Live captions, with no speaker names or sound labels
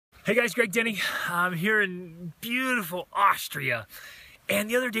Hey guys, Greg Denny. I'm here in beautiful Austria. And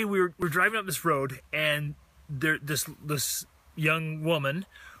the other day we were driving up this road, and this young woman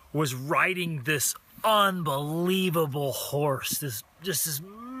was riding this unbelievable horse. This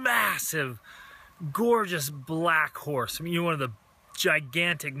massive, gorgeous black horse. I mean, you're one of the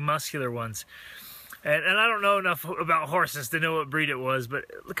gigantic, muscular ones. And I don't know enough about horses to know what breed it was, but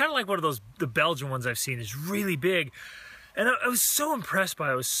kind of like one of the Belgian ones I've seen. Is really big. And I was so impressed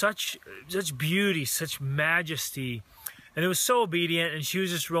by it. It was such beauty, such majesty. And it was so obedient, and she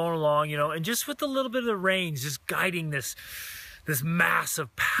was just rolling along, you know, and just with a little bit of the reins, just guiding this mass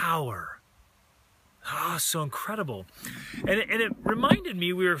of power. Oh, so incredible. And it reminded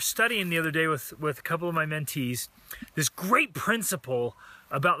me, we were studying the other day with a couple of my mentees, this great principle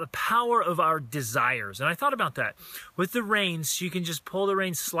about the power of our desires. And I thought about that. With the reins, you can just pull the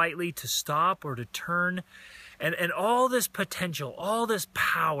reins slightly to stop or to turn. And all this potential, all this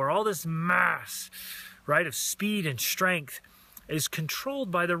power, all this mass, right, of speed and strength is controlled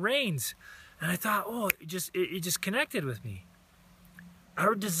by the reins. And I thought, oh, it just connected with me.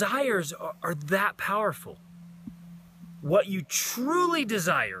 Our desires are that powerful. What you truly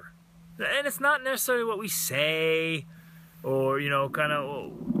desire, and it's not necessarily what we say or, you know, kind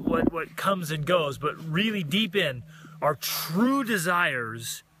of what comes and goes, but really deep in, our true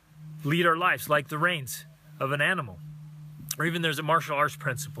desires lead our lives like the reins of an animal. Or even there's a martial arts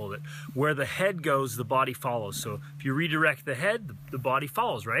principle that where the head goes, the body follows. So if you redirect the head, the body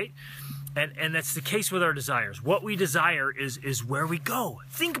follows, right? And that's the case with our desires. What we desire is where we go.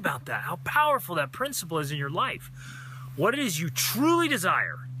 Think about that, how powerful that principle is in your life. What it is you truly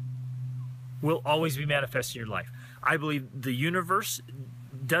desire will always be manifest in your life. I believe the universe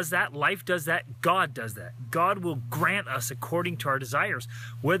does that, life does that, God does that. God will grant us according to our desires,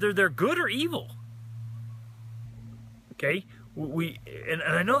 whether they're good or evil. Okay, and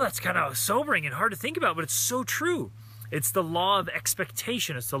I know that's kind of sobering and hard to think about, but it's so true. It's the law of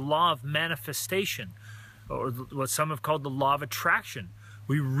expectation. It's the law of manifestation, or what some have called the law of attraction.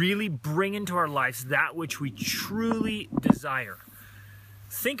 We really bring into our lives that which we truly desire.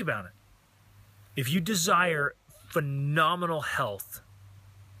 Think about it. If you desire phenomenal health,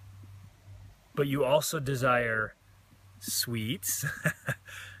 but you also desire sweets,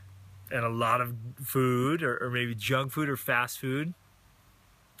 and a lot of food, or maybe junk food or fast food,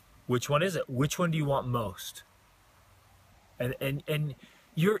 which one is it? Which one do you want most? And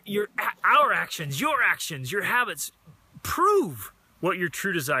our actions, your habits prove what your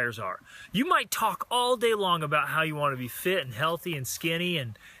true desires are. You might talk all day long about how you want to be fit and healthy and skinny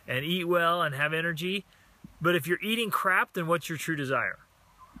and eat well and have energy, but if you're eating crap, then what's your true desire?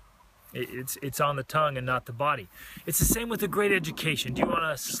 It's on the tongue and not the body. It's the same with a great education. Do you want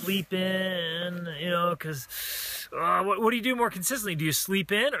to sleep in, you know, because what do you do more consistently? Do you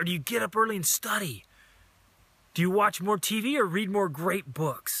sleep in, or do you get up early and study? Do you watch more TV or read more great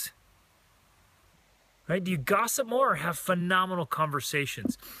books? Right? Do you gossip more or have phenomenal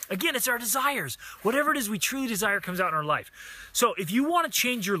conversations? Again, it's our desires. Whatever it is we truly desire comes out in our life. So if you want to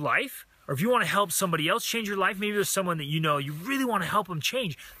change your life, or if you want to help somebody else change your life, maybe there's someone that you know you really want to help them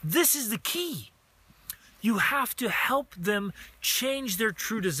change, this is the key. You have to help them change their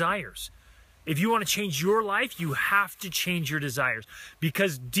true desires. If you want to change your life, you have to change your desires.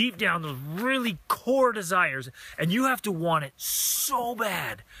 Because deep down, those really core desires, and you have to want it so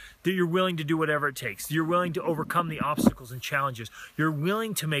bad that you're willing to do whatever it takes. You're willing to overcome the obstacles and challenges. You're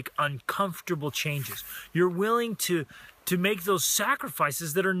willing to make uncomfortable changes. You're willing to make those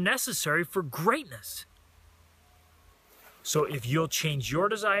sacrifices that are necessary for greatness. So if you'll change your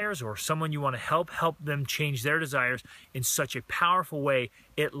desires, or someone you want to help them change their desires in such a powerful way,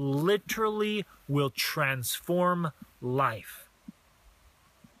 it literally will transform life.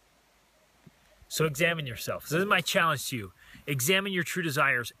 So examine yourself. So this is my challenge to you. Examine your true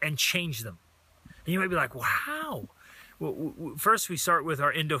desires and change them. And you might be like, well, how? Well, first, we start with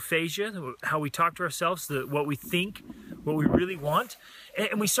our endophagia, how we talk to ourselves, what we think, what we really want.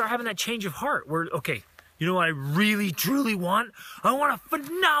 And we start having that change of heart where, okay, you know what I really, truly want? I want a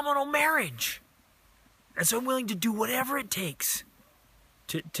phenomenal marriage. And so I'm willing to do whatever it takes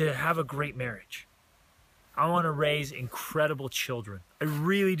to have a great marriage. I want to raise incredible children. I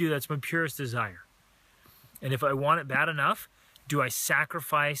really do. That's my purest desire. And if I want it bad enough, do I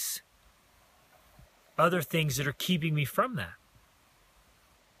sacrifice other things that are keeping me from that?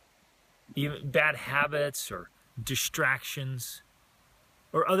 Even bad habits or distractions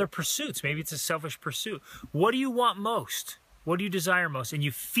or other pursuits. Maybe it's a selfish pursuit. What do you want most? What do you desire most? And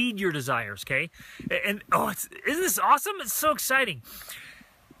you feed your desires, okay? And oh, isn't this awesome? It's so exciting.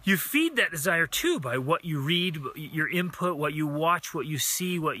 You feed that desire too by what you read, your input, what you watch, what you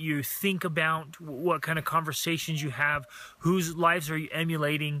see, what you think about, what kind of conversations you have, whose lives are you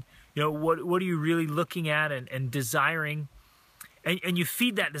emulating, what are you really looking at and desiring. And you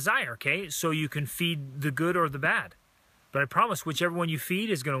feed that desire, okay? So you can feed the good or the bad. But I promise whichever one you feed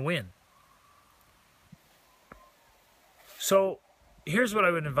is going to win. So here's what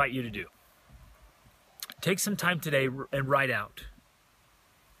I would invite you to do. Take some time today and write out.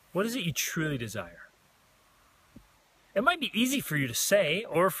 What is it you truly desire? It might be easy for you to say,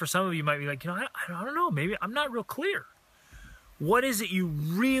 or for some of you might be like, I don't know, maybe I'm not real clear. What is it you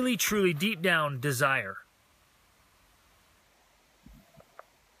really, truly, deep down desire?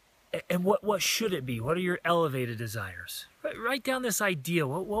 And what should it be? What are your elevated desires? Write down this ideal.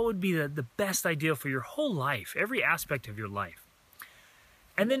 What would be the best ideal for your whole life, every aspect of your life?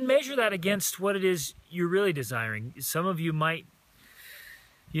 And then measure that against what it is you're really desiring. Some of you might,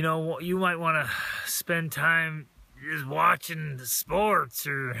 you might want to spend time just watching the sports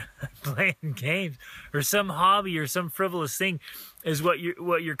or playing games or some hobby or some frivolous thing is what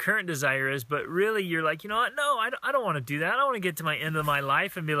your current desire is. But really you're like, no, I don't want to do that. I don't want to get to my end of my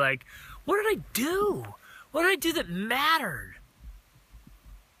life and be like, what did I do? What did I do that mattered?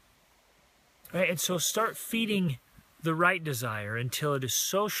 Right? And so start feeding the right desire until it is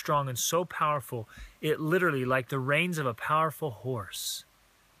so strong and so powerful, it literally, like the reins of a powerful horse,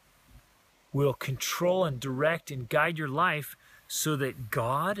 will control and direct and guide your life so that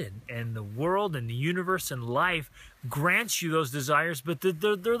God and the world and the universe and life grants you those desires, but they're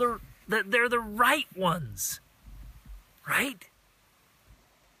the right ones, right?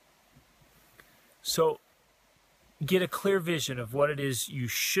 So get a clear vision of what it is you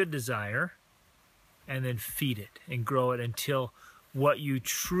should desire, and then feed it and grow it until what you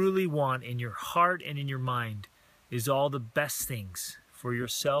truly want in your heart and in your mind is all the best things for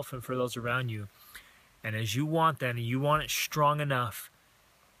yourself and for those around you. And as you want that and you want it strong enough,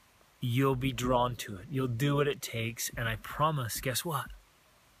 you'll be drawn to it. You'll do what it takes, and I promise, guess what?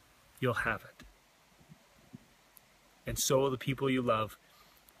 You'll have it. And so will the people you love,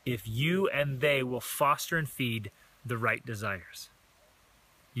 if you and they will foster and feed the right desires.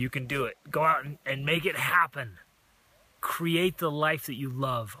 You can do it. Go out and make it happen. Create the life that you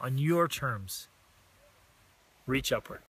love on your terms. Reach upward.